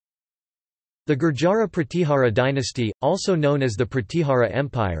The Gurjara-Pratihara dynasty, also known as the Pratihara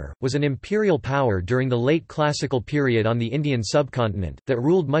Empire, was an imperial power during the late classical period on the Indian subcontinent, that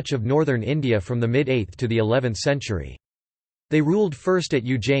ruled much of northern India from the mid-8th to the 11th century. They ruled first at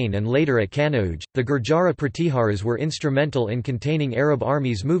Ujjain and later at Kanauj. The Gurjara-Pratiharas were instrumental in containing Arab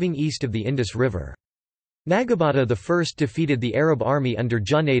armies moving east of the Indus River. Nagabata I defeated the Arab army under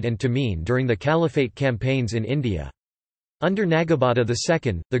Junaid and Tamim during the Caliphate campaigns in India. Under Nagabata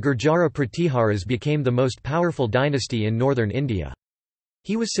II, the Gurjara-Pratiharas became the most powerful dynasty in northern India.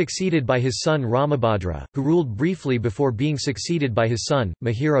 He was succeeded by his son Ramabhadra, who ruled briefly before being succeeded by his son,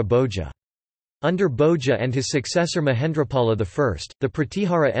 Mihira Bhoja. Under Bhoja and his successor Mahendrapala I, the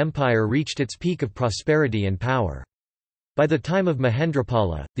Pratihara Empire reached its peak of prosperity and power. By the time of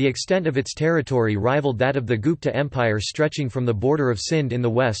Mahendrapala, the extent of its territory rivaled that of the Gupta Empire, stretching from the border of Sindh in the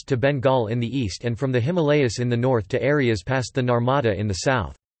west to Bengal in the east and from the Himalayas in the north to areas past the Narmada in the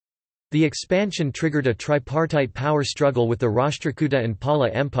south. The expansion triggered a tripartite power struggle with the Rashtrakuta and Pala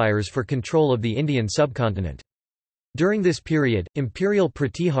empires for control of the Indian subcontinent. During this period, Imperial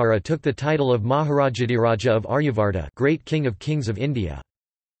Pratihara took the title of Maharajadhiraja of Aryavarta, Great King of Kings of India.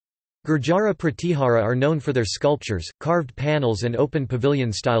 Gurjara-Pratihara are known for their sculptures, carved panels and open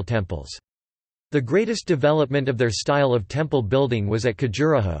pavilion-style temples. The greatest development of their style of temple building was at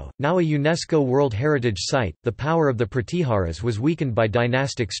Khajuraho, now a UNESCO World Heritage Site. The power of the Pratiharas was weakened by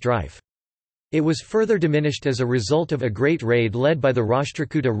dynastic strife. It was further diminished as a result of a great raid led by the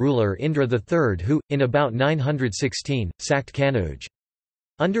Rashtrakuta ruler Indra III who, in about 916, sacked Kanauj.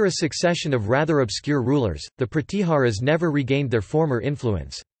 Under a succession of rather obscure rulers, the Pratiharas never regained their former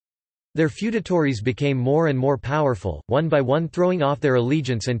influence. Their feudatories became more and more powerful, one by one throwing off their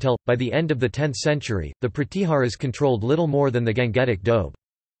allegiance until, by the end of the 10th century, the Pratiharas controlled little more than the Gangetic Doab.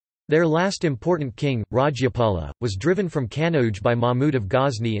 Their last important king, Rajyapala, was driven from Kanauj by Mahmud of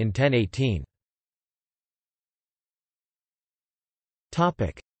Ghazni in 1018.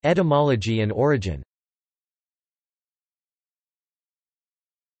 Etymology and origin.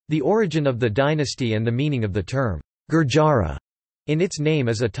 The origin of the dynasty and the meaning of the term, Gurjara, in its name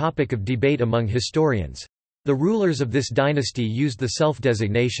is a topic of debate among historians. The rulers of this dynasty used the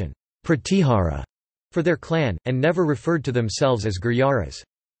self-designation, Pratihara, for their clan, and never referred to themselves as Gurjaras.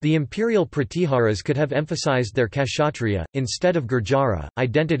 The imperial Pratiharas could have emphasized their Kshatriya, instead of Gurjara,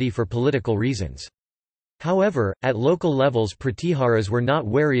 identity for political reasons. However, at local levels Pratiharas were not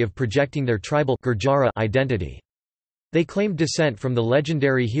wary of projecting their tribal Gurjara identity. They claimed descent from the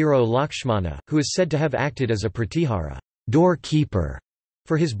legendary hero Lakshmana, who is said to have acted as a Pratihara doorkeeper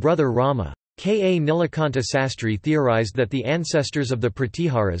for his brother Rama. K. A. Nilakanta Sastri theorized that the ancestors of the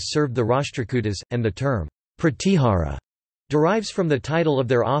Pratiharas served the Rashtrakutas, and the term Pratihara derives from the title of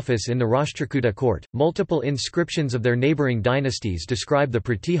their office in the Rashtrakuta court. Multiple inscriptions of their neighboring dynasties describe the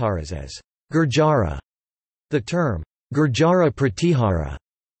Pratiharas as Gurjara. The term Gurjara-Pratihara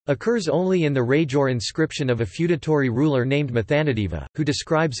occurs only in the Rajor inscription of a feudatory ruler named Mathanadeva, who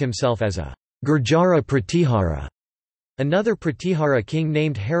describes himself as a Gurjara-Pratihara. Another Pratihara king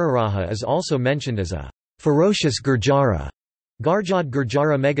named Hararaha is also mentioned as a ferocious Gurjara Garjad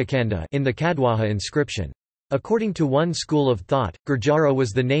Gurjara Megakanda in the Kadwaha inscription. According to one school of thought, Gurjara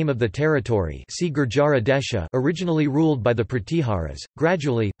was the name of the territory, see Gurjara Desha, originally ruled by the Pratiharas.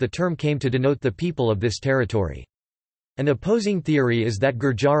 Gradually, the term came to denote the people of this territory. An opposing theory is that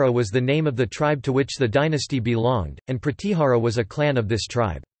Gurjara was the name of the tribe to which the dynasty belonged, and Pratihara was a clan of this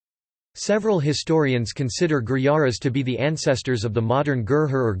tribe. Several historians consider Gurjaras to be the ancestors of the modern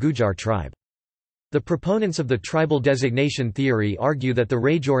Gurjar or Gujar tribe. The proponents of the tribal designation theory argue that the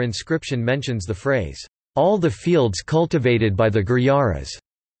Rajor inscription mentions the phrase, "all the fields cultivated by the Gurjaras."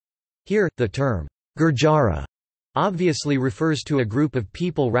 Here, the term, Gurjara, obviously refers to a group of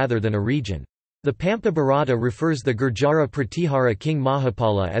people rather than a region. The Pampa Bharata refers the Gurjara-Pratihara king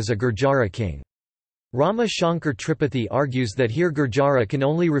Mahapala as a Gurjara king. Rama Shankar Tripathi argues that here Gurjara can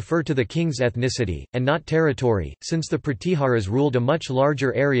only refer to the king's ethnicity, and not territory, since the Pratiharas ruled a much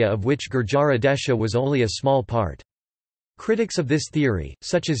larger area of which Gurjara Desha was only a small part. Critics of this theory,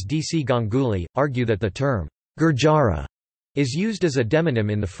 such as D. C. Ganguly, argue that the term, Gurjara, is used as a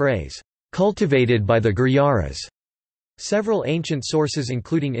demonym in the phrase, cultivated by the Gurjaras. Several ancient sources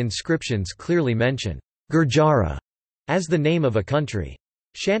including inscriptions clearly mention Gurjara as the name of a country.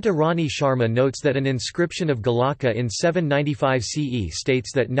 Shanta Rani Sharma notes that an inscription of Galaka in 795 CE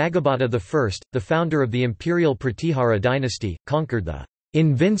states that Nagabata I, the founder of the imperial Pratihara dynasty, conquered the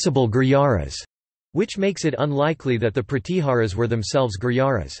invincible Gurjaras, which makes it unlikely that the Pratiharas were themselves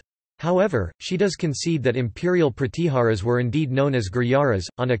Gurjaras. However, she does concede that imperial Pratiharas were indeed known as Gurjaras,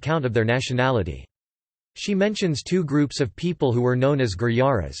 on account of their nationality. She mentions two groups of people who were known as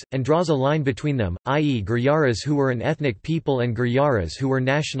Gurjaras, and draws a line between them, i.e. Gurjaras who were an ethnic people and Gurjaras who were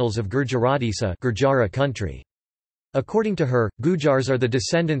nationals of Gurjara-Desa Gurjara country. According to her, Gujars are the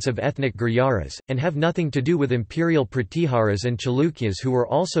descendants of ethnic Gurjaras, and have nothing to do with imperial Pratiharas and Chalukyas who were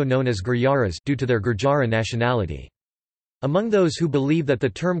also known as Gurjaras due to their Gurjara nationality. Among those who believe that the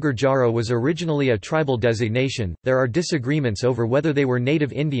term Gurjara was originally a tribal designation, there are disagreements over whether they were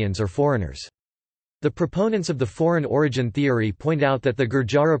native Indians or foreigners. The proponents of the foreign origin theory point out that the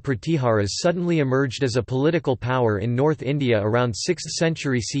Gurjara-Pratiharas suddenly emerged as a political power in North India around 6th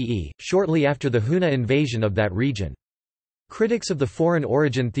century CE, shortly after the Huna invasion of that region. Critics of the foreign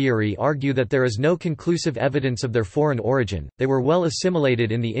origin theory argue that there is no conclusive evidence of their foreign origin, they were well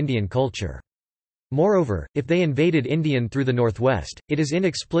assimilated in the Indian culture. Moreover, if they invaded India through the northwest, it is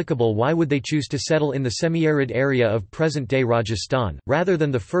inexplicable why would they choose to settle in the semi-arid area of present-day Rajasthan, rather than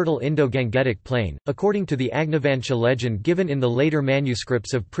the fertile Indo-Gangetic plain. According to the Agnavansha legend given in the later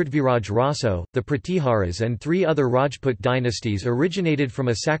manuscripts of Prithviraj Raso, the Pratiharas and three other Rajput dynasties originated from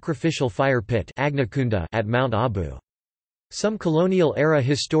a sacrificial fire pit at Mount Abu. Some colonial-era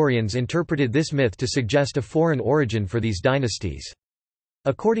historians interpreted this myth to suggest a foreign origin for these dynasties.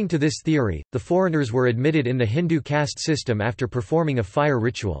 According to this theory, the foreigners were admitted in the Hindu caste system after performing a fire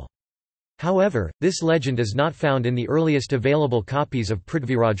ritual. However, this legend is not found in the earliest available copies of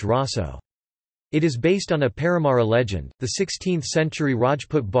Prithviraj Raso. It is based on a Paramara legend. The 16th-century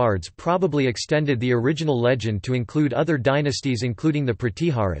Rajput bards probably extended the original legend to include other dynasties including the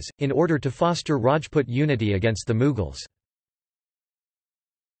Pratiharas, in order to foster Rajput unity against the Mughals.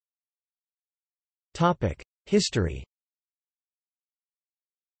 History.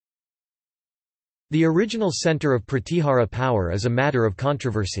 The original centre of Pratihara power is a matter of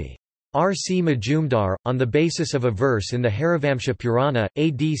controversy. R. C. Majumdar, on the basis of a verse in the Harivamsa Purana,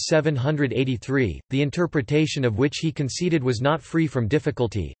 AD 783, the interpretation of which he conceded was not free from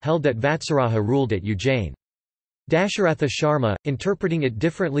difficulty, held that Vatsaraja ruled at Ujjain. Dasharatha Sharma, interpreting it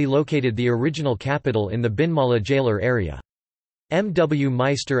differently, located the original capital in the Binmala jailer area. M. W.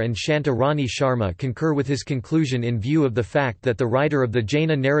 Meister and Shanta Rani Sharma concur with his conclusion in view of the fact that the writer of the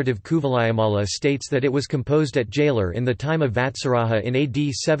Jaina narrative Kuvalayamala states that it was composed at Jailer in the time of Vatsaraja in AD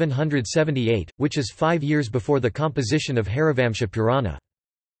 778, which is 5 years before the composition of Harivamsa Purana.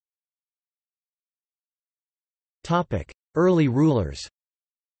 Early rulers.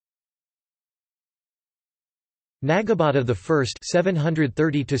 Nagabhata I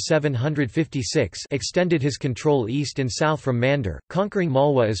 (730–756) extended his control east and south from Mandar, conquering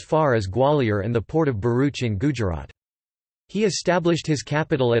Malwa as far as Gwalior and the port of Bharuch in Gujarat. He established his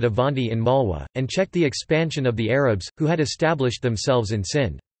capital at Avanti in Malwa, and checked the expansion of the Arabs, who had established themselves in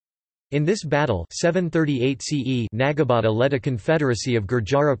Sindh. In this battle 738 CE, Nagabhata led a confederacy of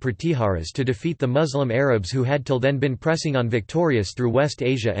Gurjara-Pratiharas to defeat the Muslim Arabs who had till then been pressing on victorious through West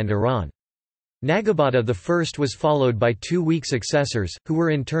Asia and Iran. Nagabhata I was followed by two weak successors, who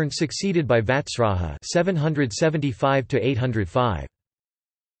were in turn succeeded by Vatsaraja 775–805.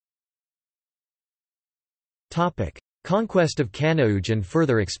 Conquest of Kanauj and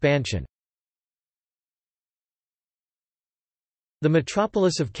further expansion. The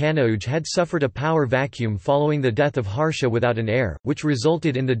metropolis of Kanauj had suffered a power vacuum following the death of Harsha without an heir, which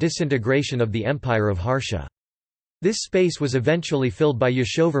resulted in the disintegration of the empire of Harsha. This space was eventually filled by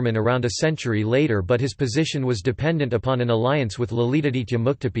Yashovarman around a century later, but his position was dependent upon an alliance with Lalitaditya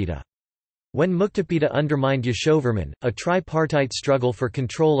Muktapida. When Muktapida undermined Yashovarman, a tripartite struggle for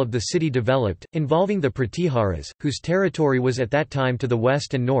control of the city developed, involving the Pratiharas, whose territory was at that time to the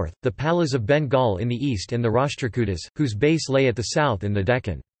west and north, the Palas of Bengal in the east and the Rashtrakutas, whose base lay at the south in the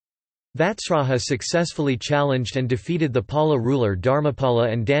Deccan. Vatsaraja successfully challenged and defeated the Pala ruler Dharmapala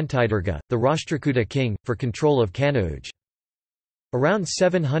and Dantidurga, the Rashtrakuta king, for control of Kanauj. Around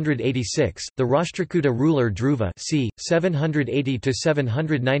 786, the Rashtrakuta ruler Dhruva c.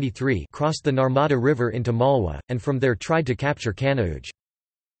 780–793 crossed the Narmada river into Malwa, and from there tried to capture Kanauj.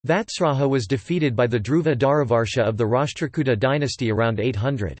 Vatsaraja was defeated by the Dhruva Dharavarsha of the Rashtrakuta dynasty around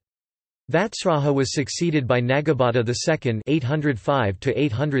 800. Vatsaraja was succeeded by Nagabhata II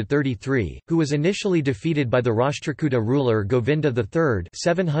 (805–833), who was initially defeated by the Rashtrakuta ruler Govinda III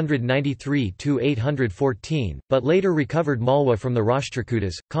 (793–814), but later recovered Malwa from the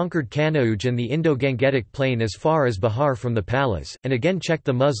Rashtrakutas, conquered Kanauj and the Indo-Gangetic plain as far as Bihar from the Palas, and again checked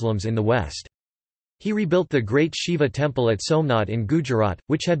the Muslims in the west. He rebuilt the great Shiva temple at Somnath in Gujarat,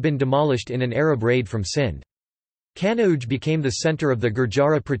 which had been demolished in an Arab raid from Sindh. Kanauj became the centre of the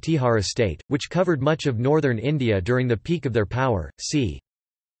Gurjara-Pratihara state, which covered much of northern India during the peak of their power, c.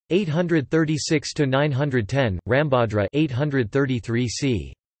 836–910, Rambhadra 833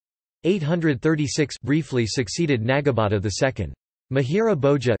 c. 836 briefly succeeded Nagabata II. Mihira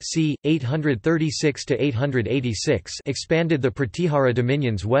Bhoja c. 836–886 expanded the Pratihara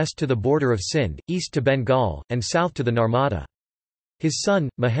dominions west to the border of Sindh, east to Bengal, and south to the Narmada. His son,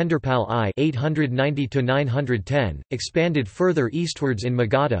 Mahendrapal I (890–910), expanded further eastwards in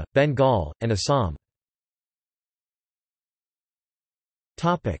Magadha, Bengal, and Assam.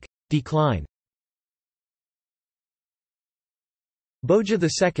 Decline. Bhoja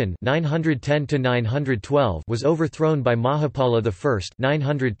II (910–912) was overthrown by Mahapala I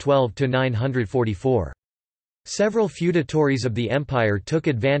 (912–944). Several feudatories of the empire took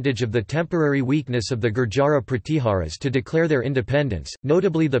advantage of the temporary weakness of the Gurjara-Pratiharas to declare their independence,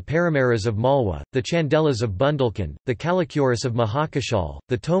 notably the Paramaras of Malwa, the Chandelas of Bundelkhand, the Kalakuras of Mahakashal,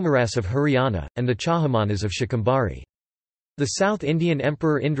 the Tomaras of Haryana, and the Chahamanas of Shikambari. The South Indian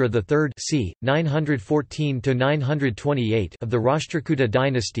Emperor Indra III c. 914–928 of the Rashtrakuta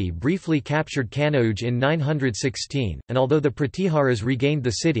dynasty briefly captured Kanauj in 916, and although the Pratiharas regained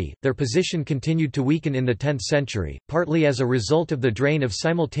the city, their position continued to weaken in the 10th century, partly as a result of the drain of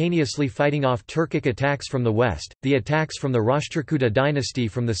simultaneously fighting off Turkic attacks from the west, the attacks from the Rashtrakuta dynasty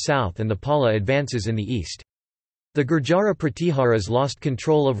from the south and the Pala advances in the east. The Gurjara-Pratiharas lost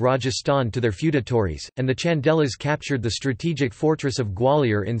control of Rajasthan to their feudatories, and the Chandelas captured the strategic fortress of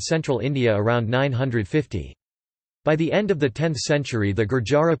Gwalior in central India around 950. By the end of the 10th century the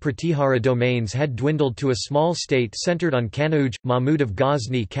Gurjara-Pratihara domains had dwindled to a small state centered on Kanauj. Mahmud of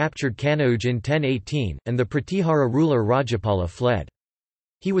Ghazni captured Kanauj in 1018, and the Pratihara ruler Rajapala fled.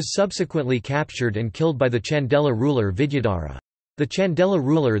 He was subsequently captured and killed by the Chandela ruler Vidyadhara. The Chandela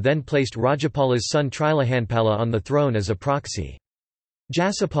ruler then placed Rajapala's son Trilahanpala on the throne as a proxy.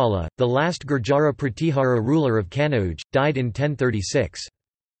 Jasapala, the last Gurjara-Pratihara ruler of Kanauj, died in 1036.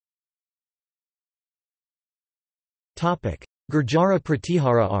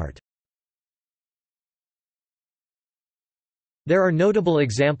 Gurjara-Pratihara art. There are notable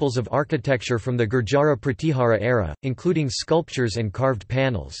examples of architecture from the Gurjara-Pratihara era, including sculptures and carved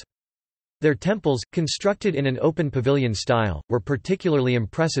panels. Their temples, constructed in an open pavilion style, were particularly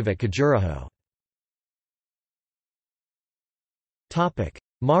impressive at Khajuraho.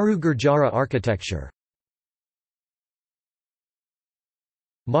 Maru Gurjara architecture.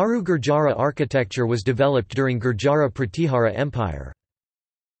 Maru Gurjara architecture was developed during Gurjara-Pratihara Empire.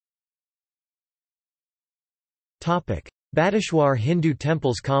 Bateshwar Hindu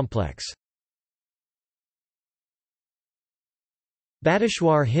Temples Complex.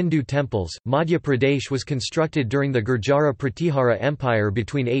 Bateshwar Hindu Temples, Madhya Pradesh was constructed during the Gurjara-Pratihara Empire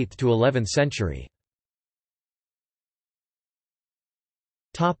between 8th to 11th century.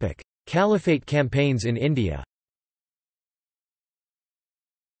 Caliphate campaigns in India.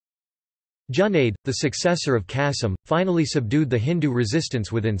 Junaid, the successor of Qasim, finally subdued the Hindu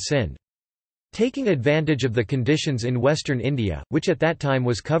resistance within Sindh. Taking advantage of the conditions in western India, which at that time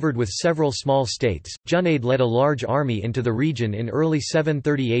was covered with several small states, Junaid led a large army into the region in early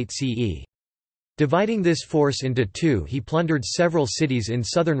 738 CE. Dividing this force into two, he plundered several cities in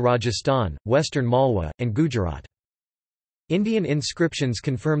southern Rajasthan, western Malwa, and Gujarat. Indian inscriptions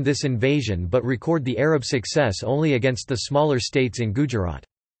confirm this invasion but record the Arab success only against the smaller states in Gujarat.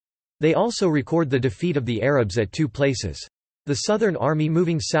 They also record the defeat of the Arabs at two places. The southern army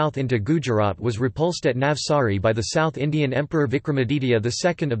moving south into Gujarat was repulsed at Navsari by the South Indian Emperor Vikramaditya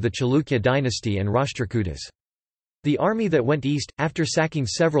II of the Chalukya dynasty and Rashtrakutas. The army that went east, after sacking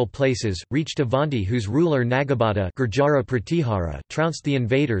several places, reached Avanti whose ruler Nagabata Gurjara-Pratihara trounced the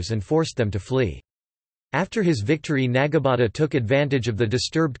invaders and forced them to flee. After his victory Nagabata took advantage of the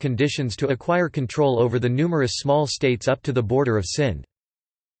disturbed conditions to acquire control over the numerous small states up to the border of Sindh.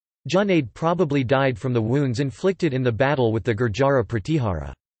 Junaid probably died from the wounds inflicted in the battle with the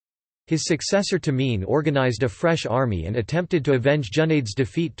Gurjara-Pratihara. His successor Tamim organized a fresh army and attempted to avenge Junaid's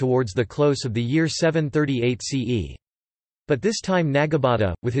defeat towards the close of the year 738 CE. But this time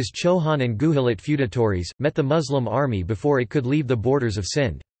Nagabata, with his Chauhan and Guhilat feudatories, met the Muslim army before it could leave the borders of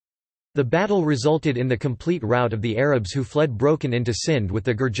Sindh. The battle resulted in the complete rout of the Arabs who fled broken into Sindh with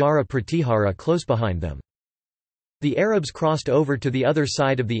the Gurjara-Pratihara close behind them. The Arabs crossed over to the other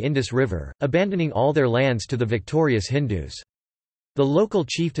side of the Indus River, abandoning all their lands to the victorious Hindus. The local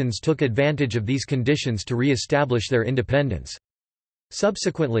chieftains took advantage of these conditions to re-establish their independence.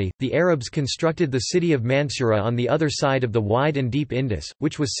 Subsequently, the Arabs constructed the city of Mansura on the other side of the wide and deep Indus,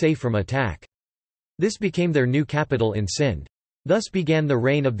 which was safe from attack. This became their new capital in Sindh. Thus began the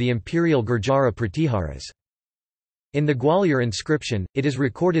reign of the imperial Gurjara-Pratiharas. In the Gwalior inscription, it is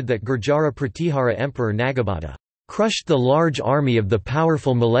recorded that Gurjara-Pratihara Emperor Nagabata crushed the large army of the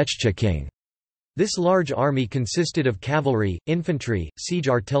powerful Malechcha king. This large army consisted of cavalry, infantry, siege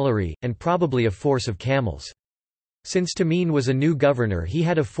artillery, and probably a force of camels. Since Tamim was a new governor, he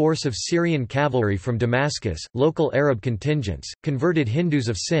had a force of Syrian cavalry from Damascus, local Arab contingents, converted Hindus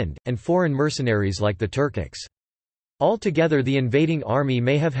of Sind, and foreign mercenaries like the Turkics. Altogether, the invading army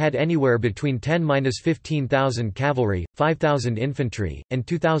may have had anywhere between 10–15,000 cavalry, 5,000 infantry, and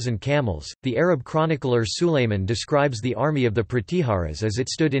 2,000 camels. The Arab chronicler Sulayman describes the army of the Pratiharas as it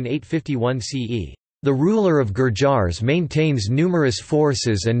stood in 851 CE. The ruler of Gurjars maintains numerous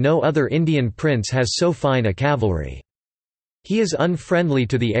forces, and no other Indian prince has so fine a cavalry. He is unfriendly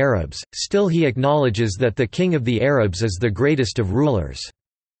to the Arabs, still he acknowledges that the king of the Arabs is the greatest of rulers.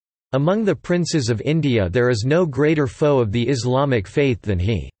 Among the princes of India there is no greater foe of the Islamic faith than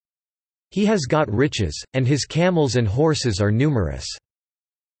he. He has got riches, and his camels and horses are numerous.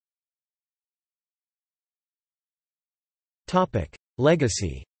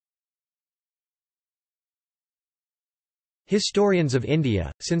 Legacy. Historians of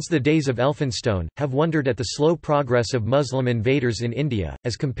India, since the days of Elphinstone, have wondered at the slow progress of Muslim invaders in India,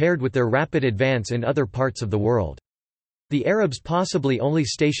 as compared with their rapid advance in other parts of the world. The Arabs possibly only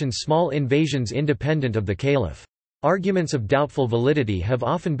stationed small invasions independent of the caliph. Arguments of doubtful validity have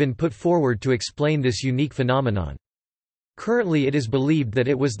often been put forward to explain this unique phenomenon. Currently it is believed that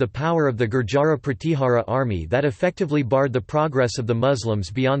it was the power of the Gurjara-Pratihara army that effectively barred the progress of the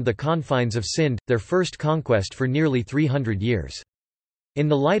Muslims beyond the confines of Sind, their first conquest for nearly 300 years. In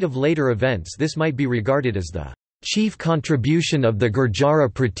the light of later events, this might be regarded as the chief contribution of the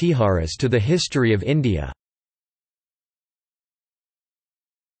Gurjara-Pratiharas to the history of India.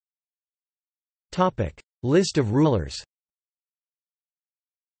 List of rulers.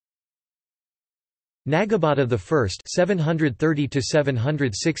 Nagabata I 730 to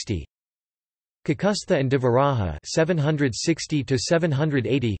 760, Kakustha and Devaraja 760 to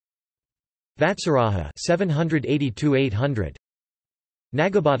 780, Vatsaraja 780 to 800,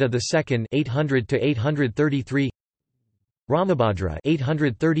 Nagabata II 800 to 833, Ramabhadra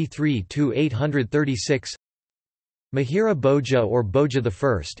 833 to 836, Mahira Bhoja or Bhoja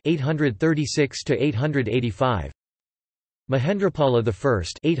I 836 to 885, Mahendrapala I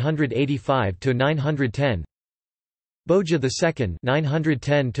 885 to 910, Bhoja II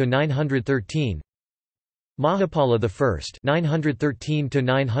 910 to 913, Mahapala I 913 to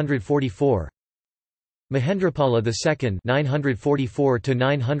 944, Mahendrapala II 944 to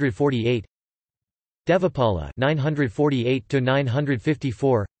 948, Devapala 948 to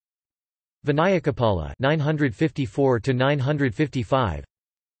 954, Vinayakapala 954 to 955,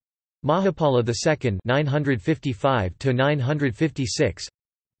 Mahapala II 955 to 956,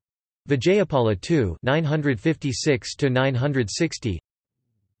 Vijayapala II 956 to 960,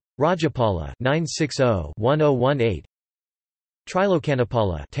 Rajapala 960-1018,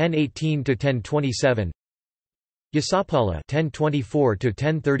 Trilokanapala 1018 to 1027, Yasapala 1024 to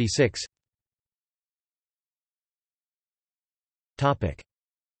 1036. Topic.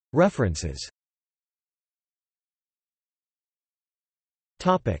 References.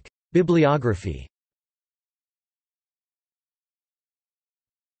 Topic. Bibliography.